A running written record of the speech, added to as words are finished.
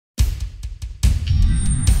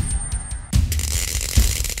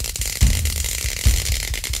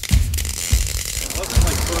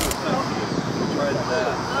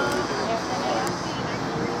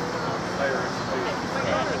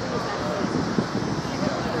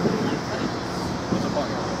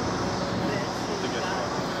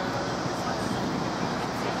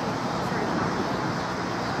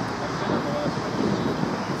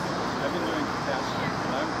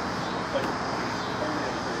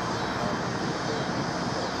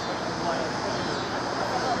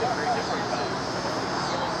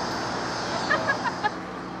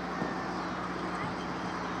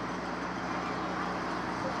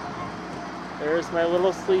Just my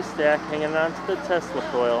little sleeve stack hanging onto the Tesla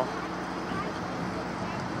coil.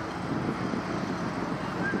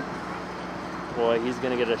 Boy, he's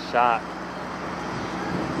gonna get a shot.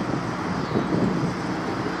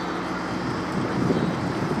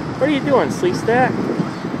 What are you doing, sleeve stack?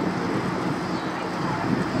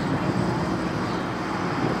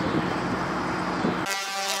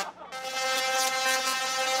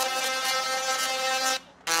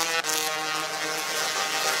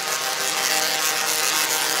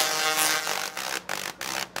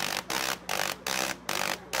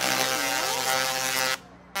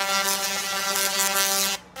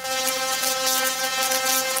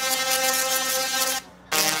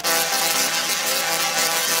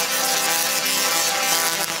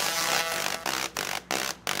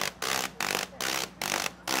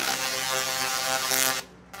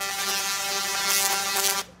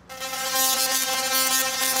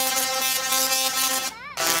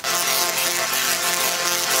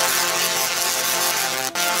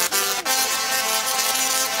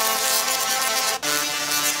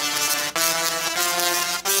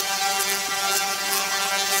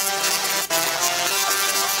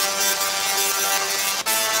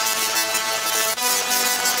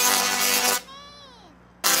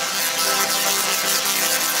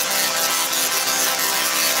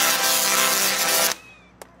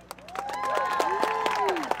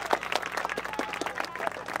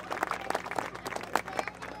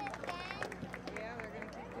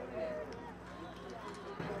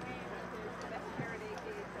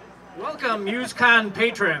 Welcome, MuseCon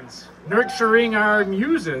patrons, nurturing our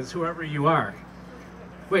muses, whoever you are.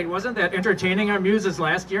 Wait, wasn't that entertaining our muses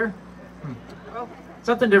last year? Well,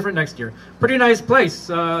 something different next year. Pretty nice place.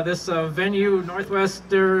 This venue,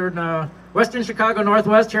 Western Chicago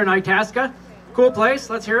Northwest here in Itasca. Cool place.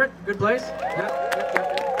 Let's hear it. Good place. Yep.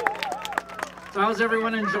 So how's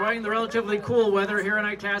everyone enjoying the relatively cool weather here in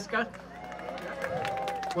Itasca?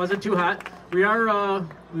 Wasn't too hot.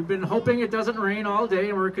 We've been hoping it doesn't rain all day,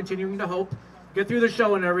 and we're continuing to hope. Get through the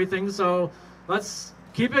show and everything, so let's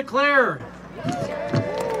keep it clear. No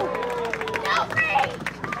rain!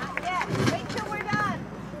 Not yet. Wait till we're done.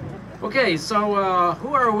 Okay, so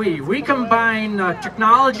who are we? We combine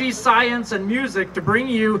technology, science, and music to bring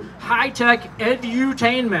you high-tech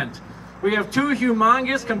edutainment. We have two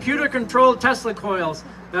humongous computer-controlled Tesla coils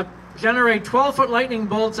that generate 12-foot lightning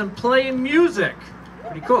bolts and play music.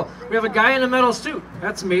 Pretty cool. We have a guy in a metal suit.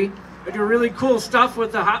 That's me. I do really cool stuff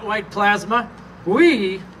with the hot white plasma.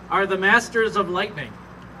 We are the masters of lightning.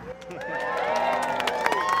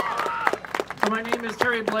 So my name is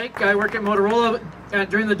Terry Blake. I work at Motorola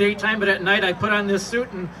during the daytime, but at night I put on this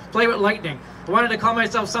suit and play with lightning. I wanted to call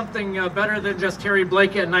myself something better than just Terry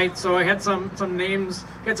Blake at night, so I had some names,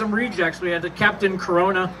 had some rejects. We had the Captain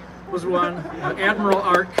Corona was one, Admiral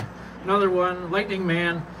Arc, another one, Lightning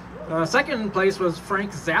Man. Second place was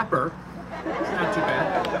Frank Zapper. It's not too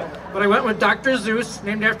bad. But I went with Dr. Zeus,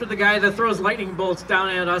 named after the guy that throws lightning bolts down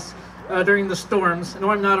at us during the storms.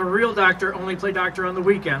 No, I'm not a real doctor, only play doctor on the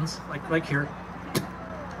weekends, like here.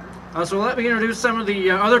 So let me introduce some of the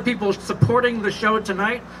other people supporting the show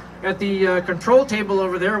tonight. At the control table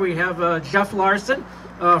over there, we have Jeff Larson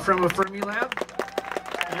from a Fermilab.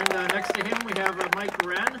 And next to him, we have Mike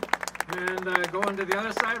Wren. And going to the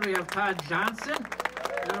other side, we have Todd Johnson.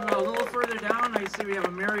 And a little further down, I see we have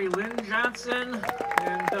a Mary Lynn Johnson,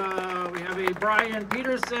 and we have a Brian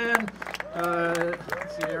Peterson,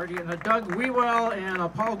 let's see, already a Doug Wewell, and a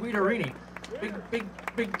Paul Guidarini.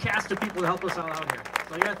 Big cast of people to help us all out here.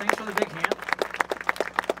 So yeah, thanks for the big hand.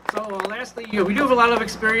 So lastly, we do have a lot of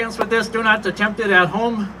experience with this. Do not attempt it at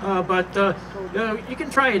home, but you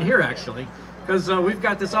can try it here actually, because we've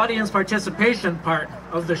got this audience participation part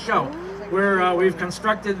of the show, where we've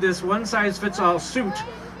constructed this one-size-fits-all suit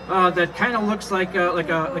that kind of looks like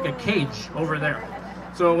a cage over there.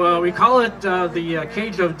 So we call it the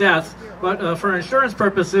cage of death, but for insurance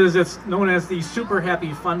purposes, it's known as the Super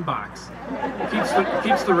Happy Fun Box.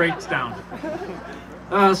 Keeps the rates down.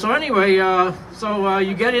 So anyway,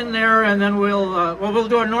 you get in there, and then we'll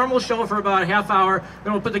do a normal show for about a half hour.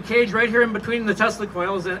 Then we'll put the cage right here in between the Tesla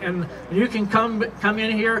coils, and you can come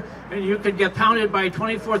in here, and you could get pounded by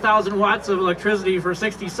 24,000 watts of electricity for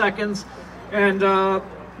 60 seconds, and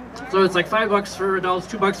so it's like $5 for adults,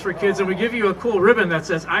 $2 for kids, and we give you a cool ribbon that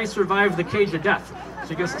says "I survived the cage of death," so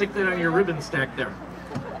you can stick that on your ribbon stack there.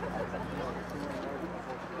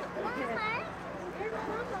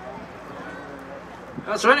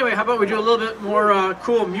 So anyway, how about we do a little bit more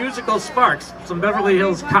cool musical sparks, some Beverly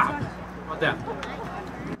Hills Cop. How about that?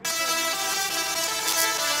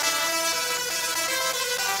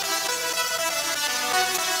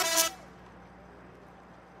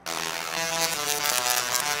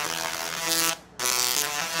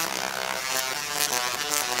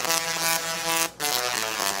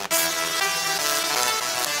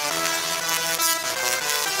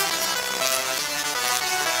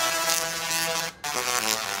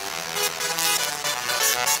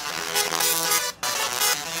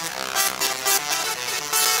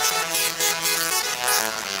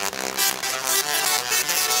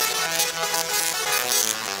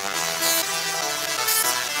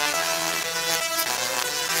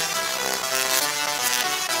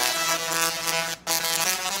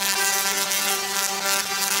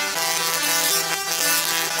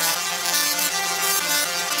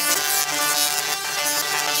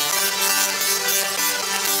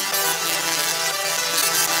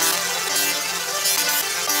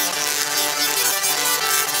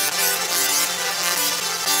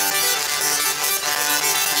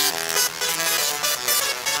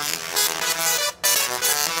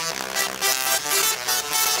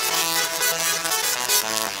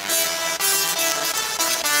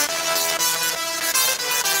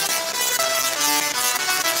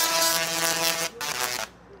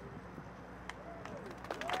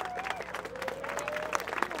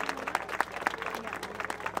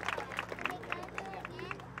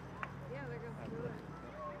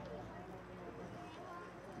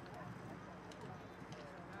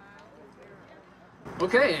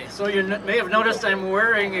 Okay, so you may have noticed I'm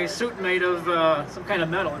wearing a suit made of some kind of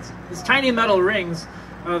metal. It's tiny metal rings.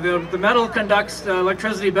 The metal conducts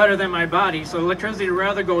electricity better than my body, so electricity would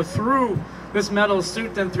rather go through this metal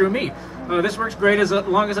suit than through me. This works great as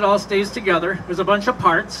long as it all stays together. There's a bunch of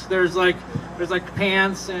parts. There's like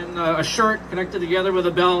pants and a shirt connected together with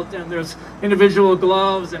a belt, and there's individual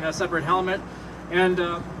gloves and a separate helmet. And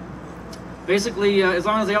basically, as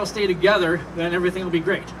long as they all stay together, then everything will be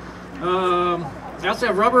great. I also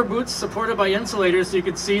have rubber boots supported by insulators, so you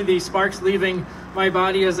can see the sparks leaving my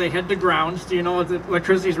body as they head to ground, so you know the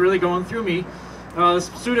electricity is really going through me. This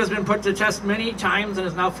suit has been put to test many times and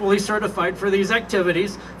is now fully certified for these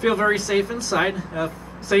activities. Feel very safe inside,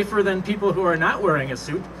 safer than people who are not wearing a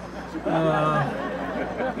suit. You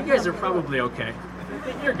guys are probably okay.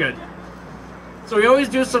 You're good. So we always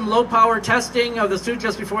do some low power testing of the suit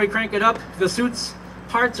just before we crank it up. The suit's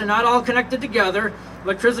parts are not all connected together.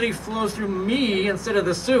 Electricity flows through me instead of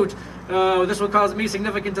the suit. This will cause me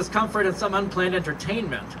significant discomfort and some unplanned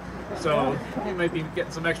entertainment. So you might be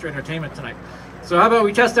getting some extra entertainment tonight. So how about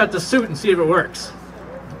we test out the suit and see if it works?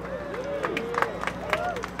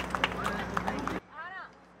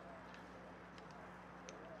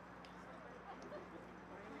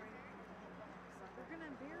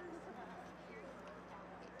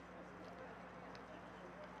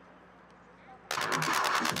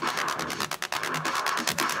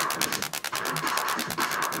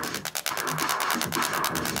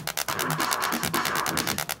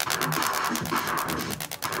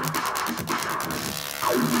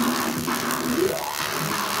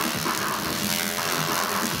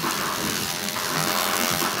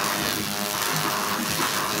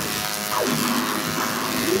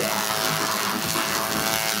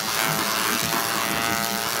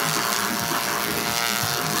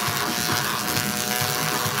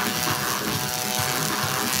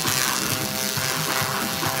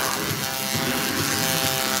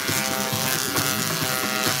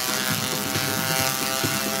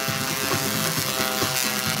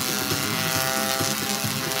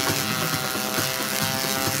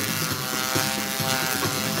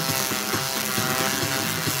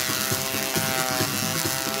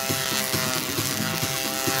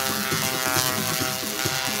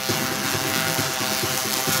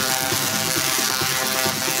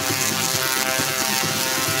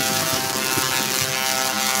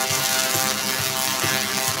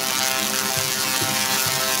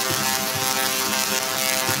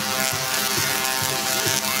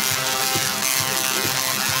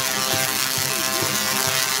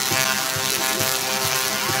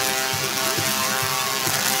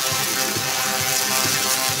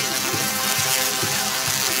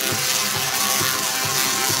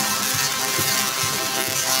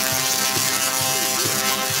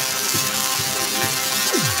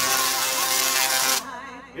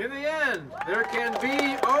 There can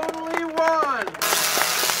be only one.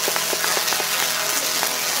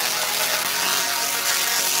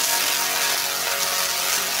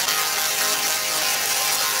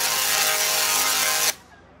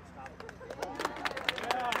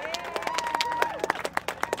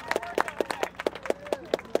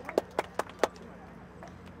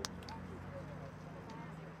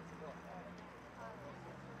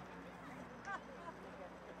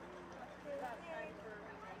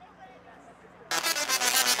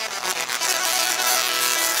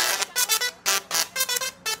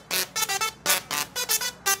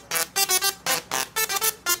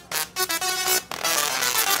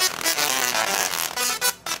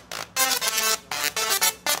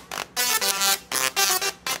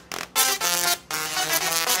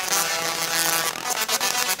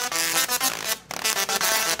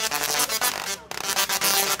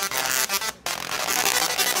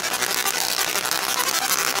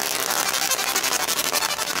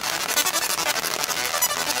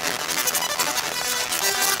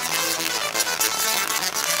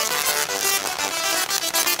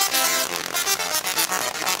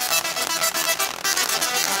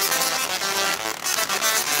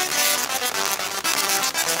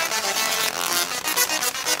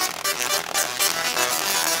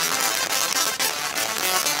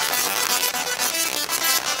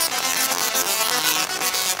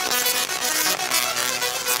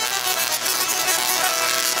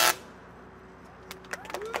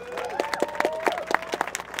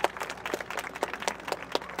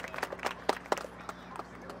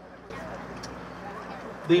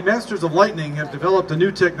 The Masters of Lightning have developed a new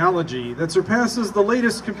technology that surpasses the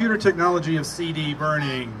latest computer technology of CD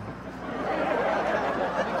burning.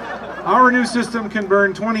 Our new system can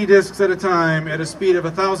burn 20 discs at a time at a speed of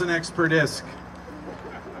 1000x per disc.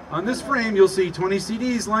 On this frame, you'll see 20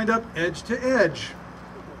 CDs lined up edge to edge.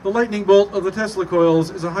 The lightning bolt of the Tesla coils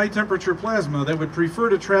is a high-temperature plasma that would prefer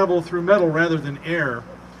to travel through metal rather than air.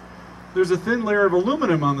 There's a thin layer of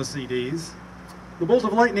aluminum on the CDs. The bolt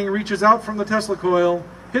of lightning reaches out from the Tesla coil,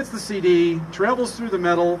 hits the CD, travels through the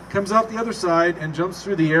metal, comes out the other side, and jumps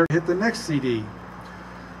through the air to hit the next CD.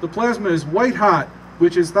 The plasma is white hot,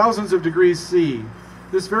 which is thousands of degrees C.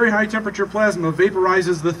 This very high-temperature plasma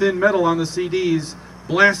vaporizes the thin metal on the CDs,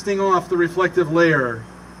 blasting off the reflective layer.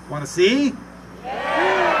 Want to see?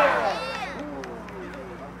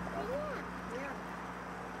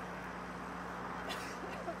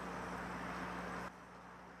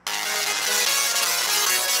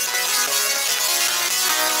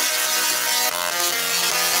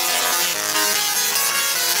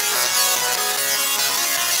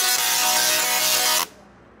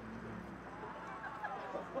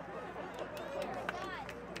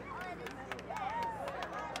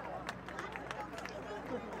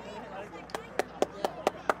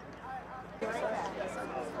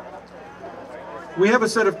 We have a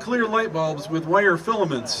set of clear light bulbs with wire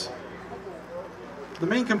filaments. The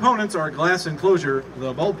main components are a glass enclosure,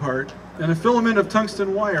 the bulb part, and a filament of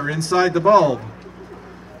tungsten wire inside the bulb.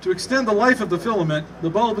 To extend the life of the filament,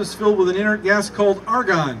 the bulb is filled with an inert gas called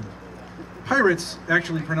argon. Pirates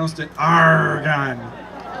actually pronounced it argon.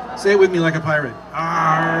 Say it with me like a pirate.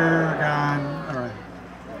 Argon. All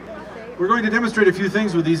right. We're going to demonstrate a few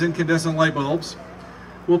things with these incandescent light bulbs.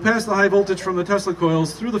 We'll pass the high voltage from the Tesla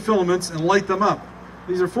coils through the filaments and light them up.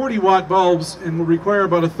 These are 40-watt bulbs and will require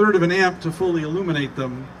about 1/3 of an amp to fully illuminate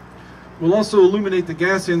them. We'll also illuminate the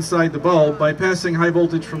gas inside the bulb by passing high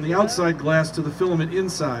voltage from the outside glass to the filament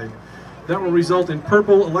inside. That will result in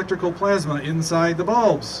purple electrical plasma inside the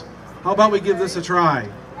bulbs. How about we give this a try?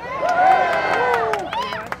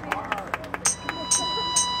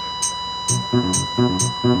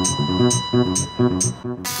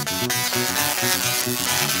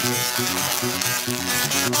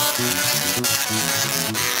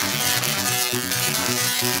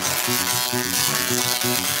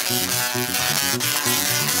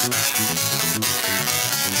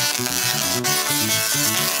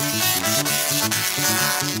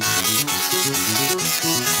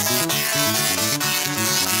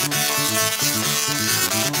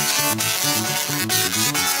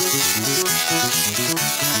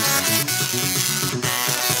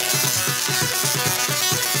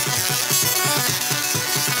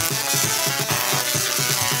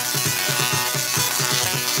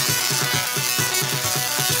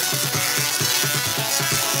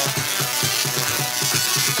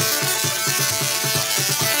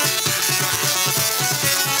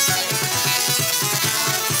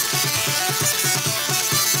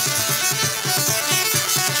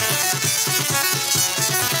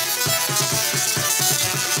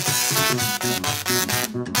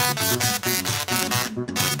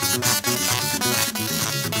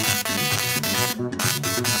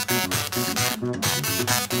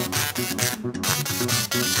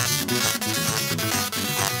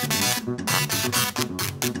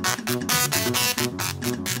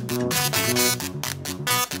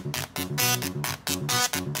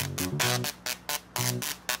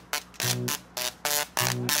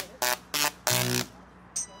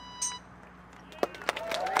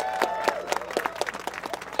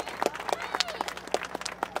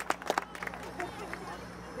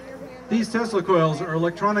 These Tesla coils are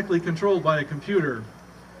electronically controlled by a computer.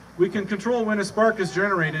 We can control when a spark is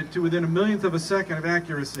generated to within a millionth of a second of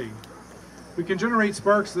accuracy. We can generate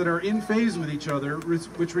sparks that are in phase with each other,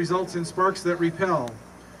 which results in sparks that repel.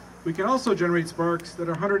 We can also generate sparks that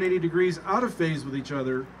are 180 degrees out of phase with each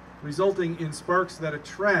other, resulting in sparks that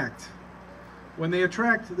attract. When they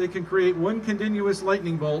attract, they can create one continuous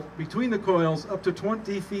lightning bolt between the coils up to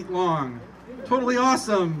 20 feet long. Totally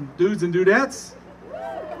awesome, dudes and dudettes.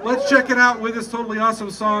 Let's check it out with this totally awesome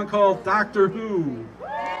song called Doctor Who.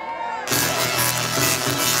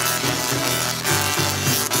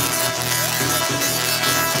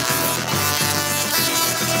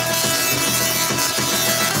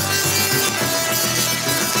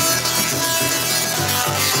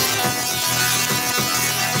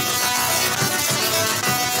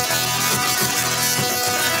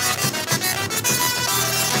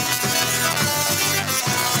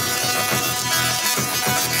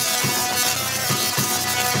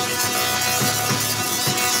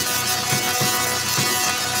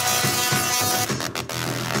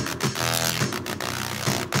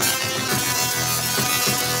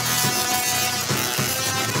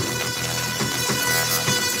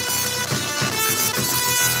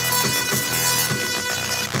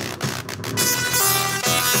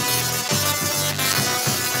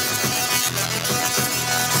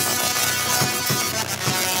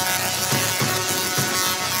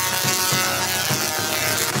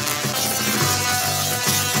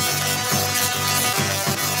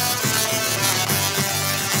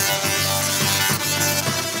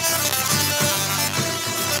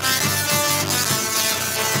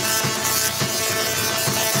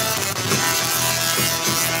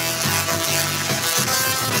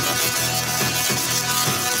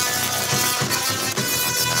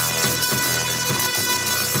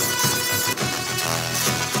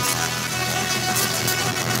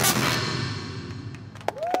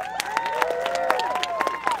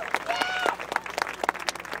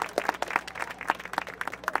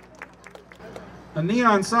 A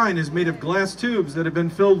neon sign is made of glass tubes that have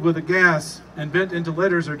been filled with a gas and bent into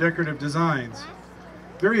letters or decorative designs.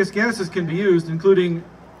 Various gases can be used, including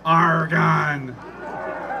argon.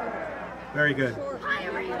 Very good.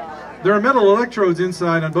 There are metal electrodes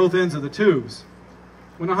inside on both ends of the tubes.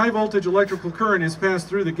 When a high voltage electrical current is passed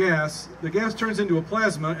through the gas turns into a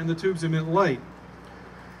plasma and the tubes emit light.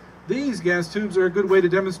 These gas tubes are a good way to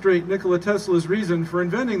demonstrate Nikola Tesla's reason for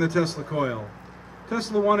inventing the Tesla coil.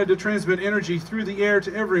 Tesla wanted to transmit energy through the air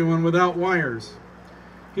to everyone without wires.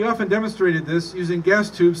 He often demonstrated this using gas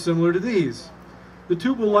tubes similar to these. The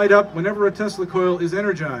tube will light up whenever a Tesla coil is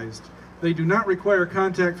energized. They do not require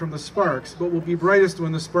contact from the sparks, but will be brightest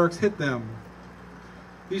when the sparks hit them.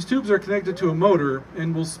 These tubes are connected to a motor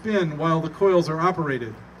and will spin while the coils are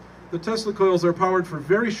operated. The Tesla coils are powered for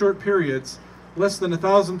very short periods, less than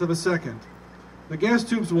 1,000th of a second. The gas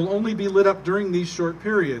tubes will only be lit up during these short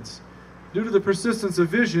periods. Due to the persistence of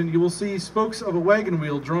vision, you will see spokes of a wagon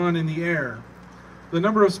wheel drawn in the air. The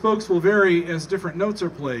number of spokes will vary as different notes are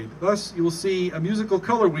played. Thus, you will see a musical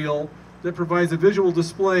color wheel that provides a visual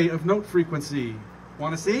display of note frequency.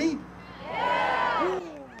 Want to see?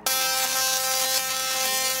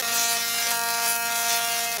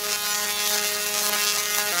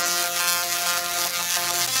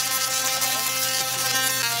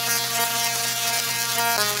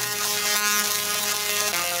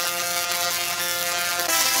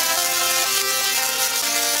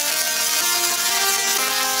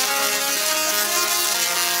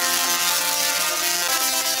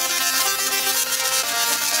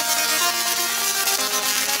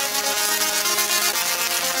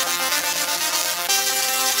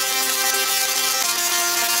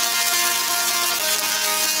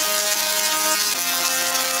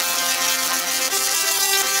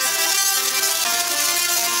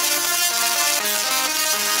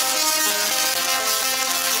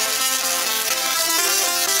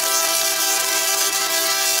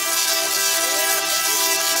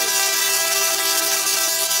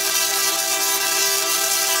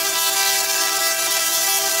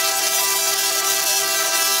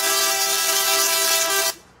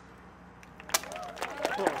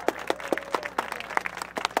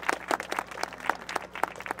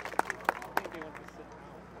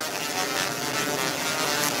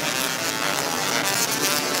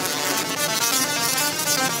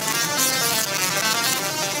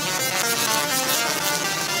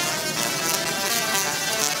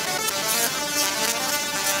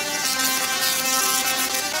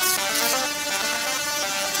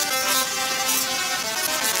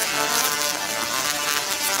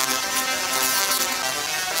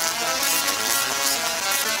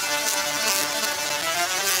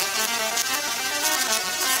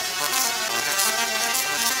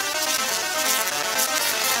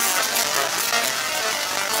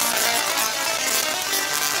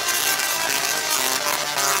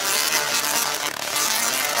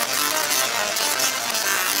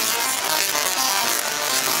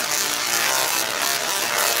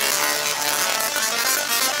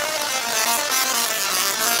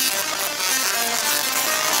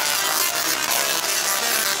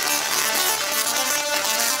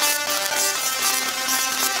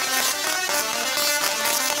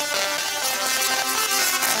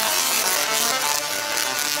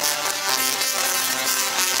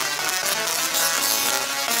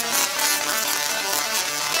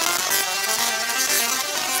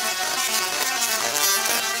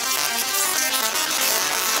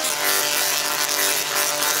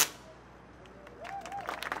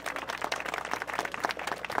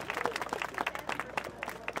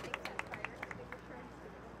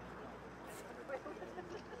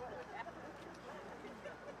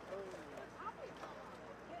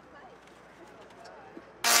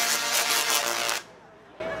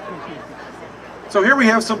 So here we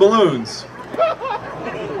have some balloons.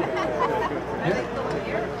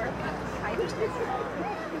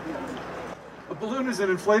 A balloon is an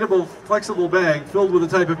inflatable, flexible bag filled with a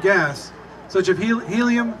type of gas, such as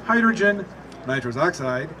helium, hydrogen, nitrous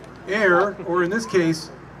oxide, air, or in this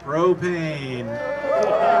case, propane.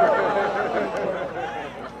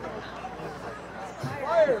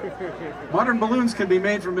 Modern balloons can be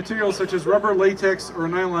made from materials such as rubber, latex, or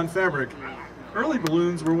nylon fabric. Early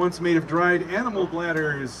balloons were once made of dried animal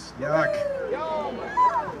bladders. Yuck.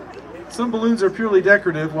 Some balloons are purely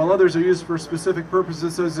decorative, while others are used for specific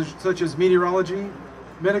purposes such as meteorology,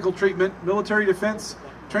 medical treatment, military defense,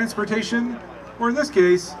 transportation, or in this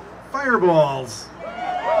case, fireballs.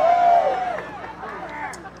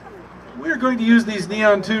 We are going to use these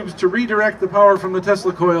neon tubes to redirect the power from the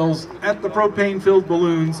Tesla coils at the propane-filled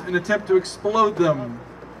balloons and attempt to explode them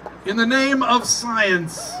in the name of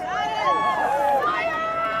science.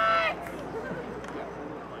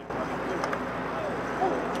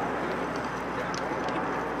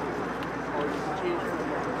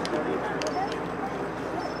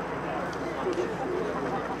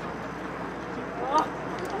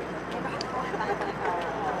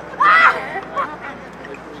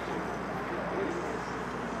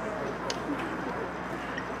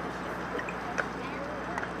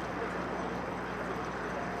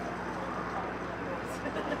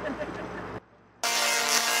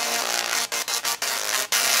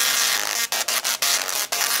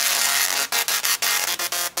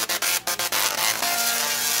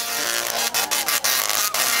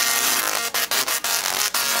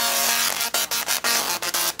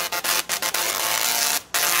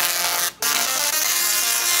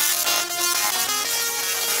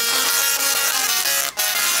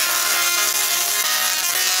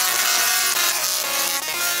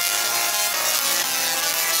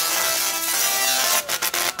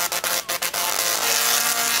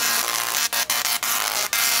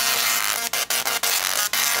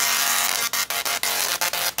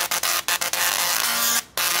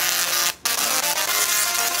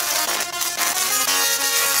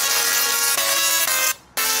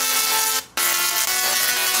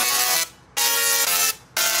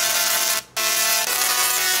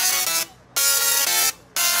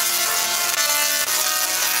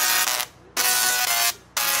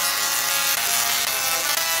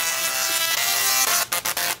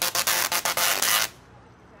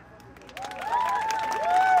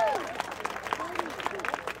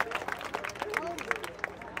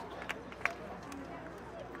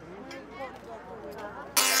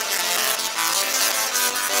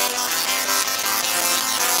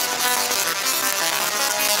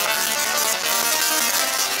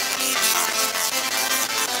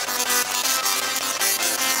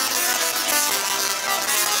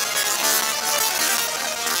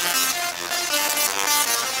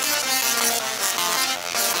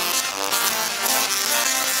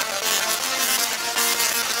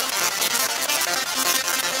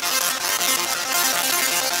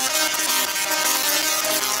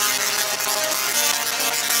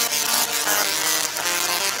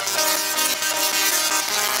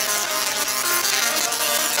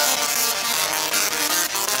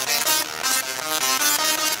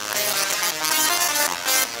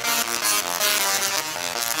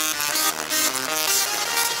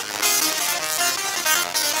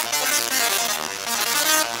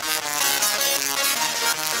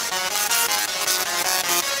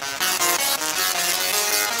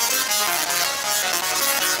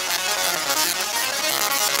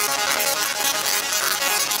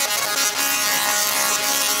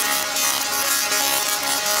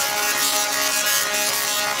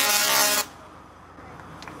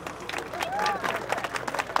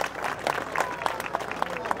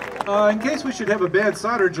 In case we should have a bad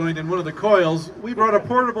solder joint in one of the coils, we brought a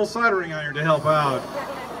portable soldering iron to help out.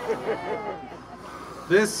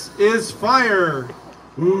 This is fire.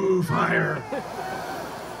 Ooh, fire.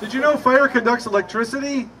 Did you know fire conducts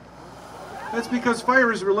electricity? That's because fire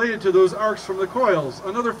is related to those arcs from the coils,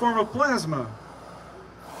 another form of plasma.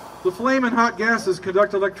 The flame and hot gases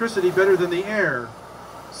conduct electricity better than the air,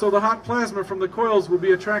 so the hot plasma from the coils will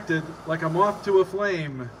be attracted like a moth to a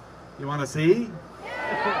flame. You want to see?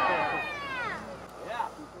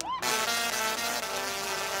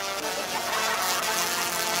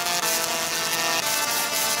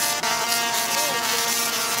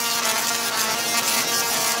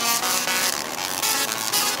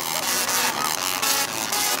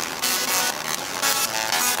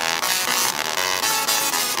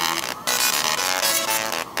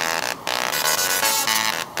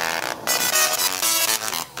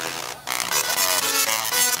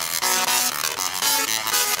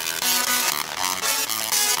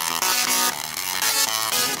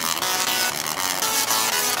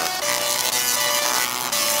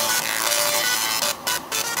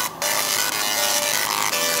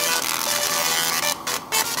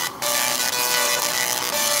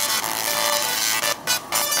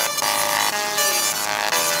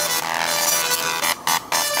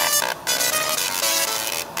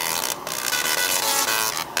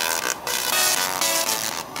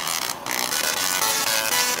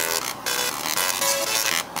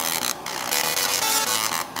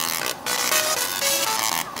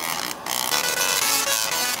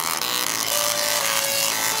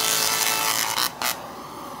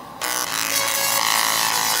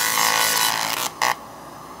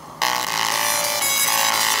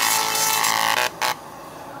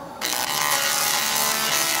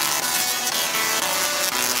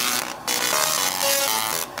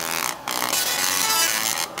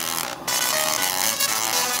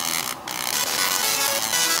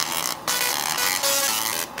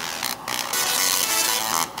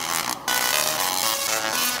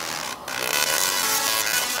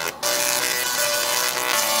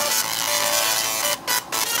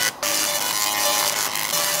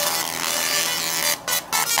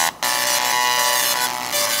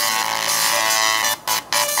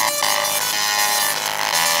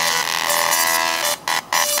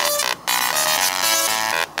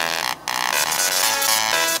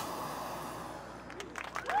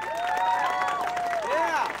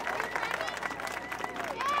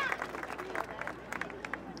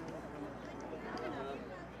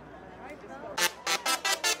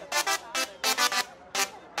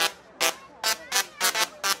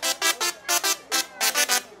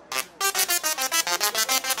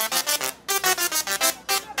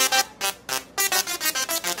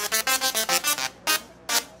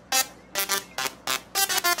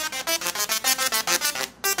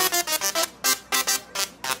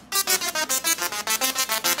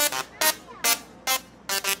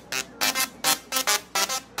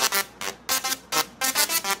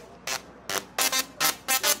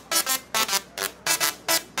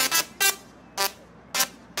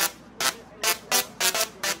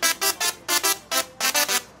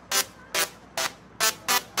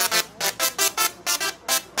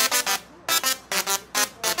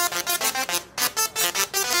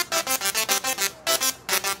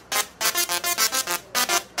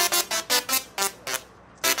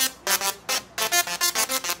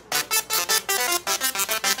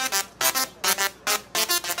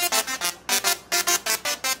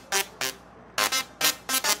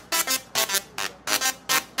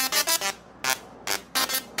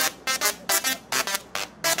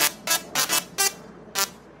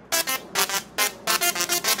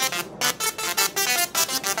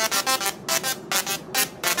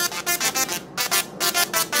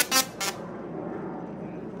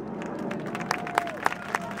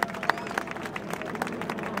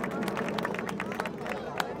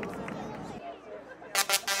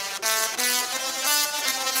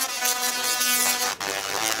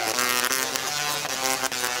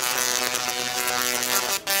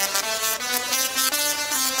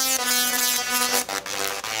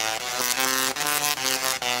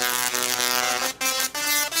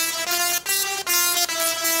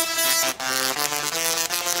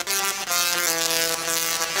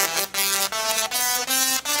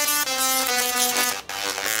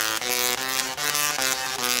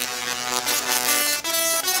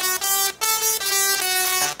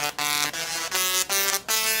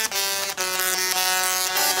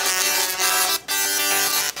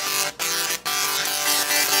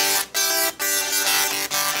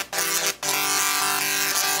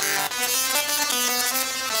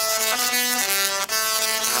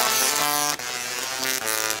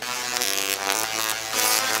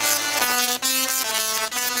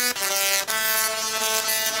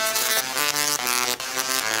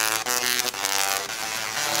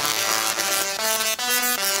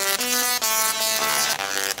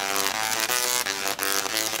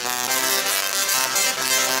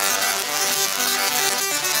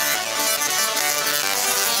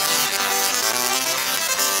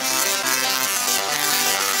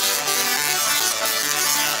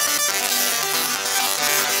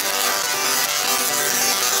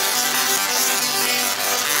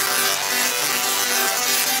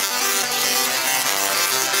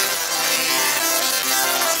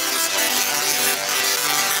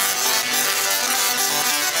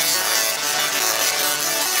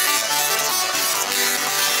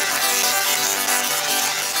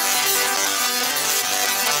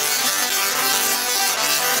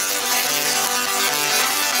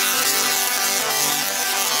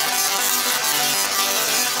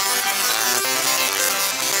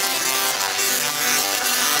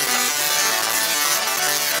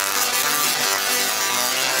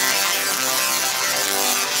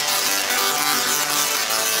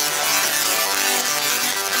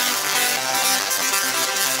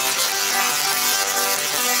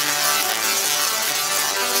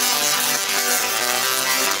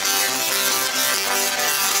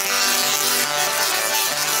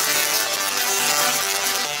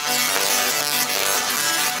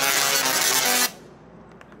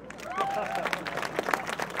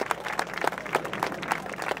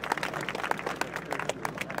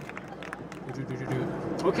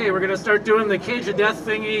 Okay, we're gonna start doing the cage of death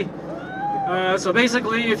thingy. So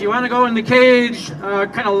basically, if you want to go in the cage,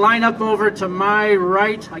 kind of line up over to my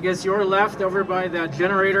right, I guess your left, over by that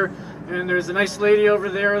generator. And there's a nice lady over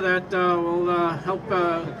there that will help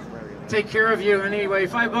take care of you. Anyway,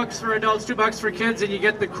 $5 for adults, $2 for kids, and you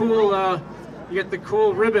get the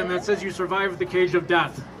cool ribbon that says you survived the cage of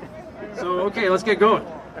death. So okay, let's get going.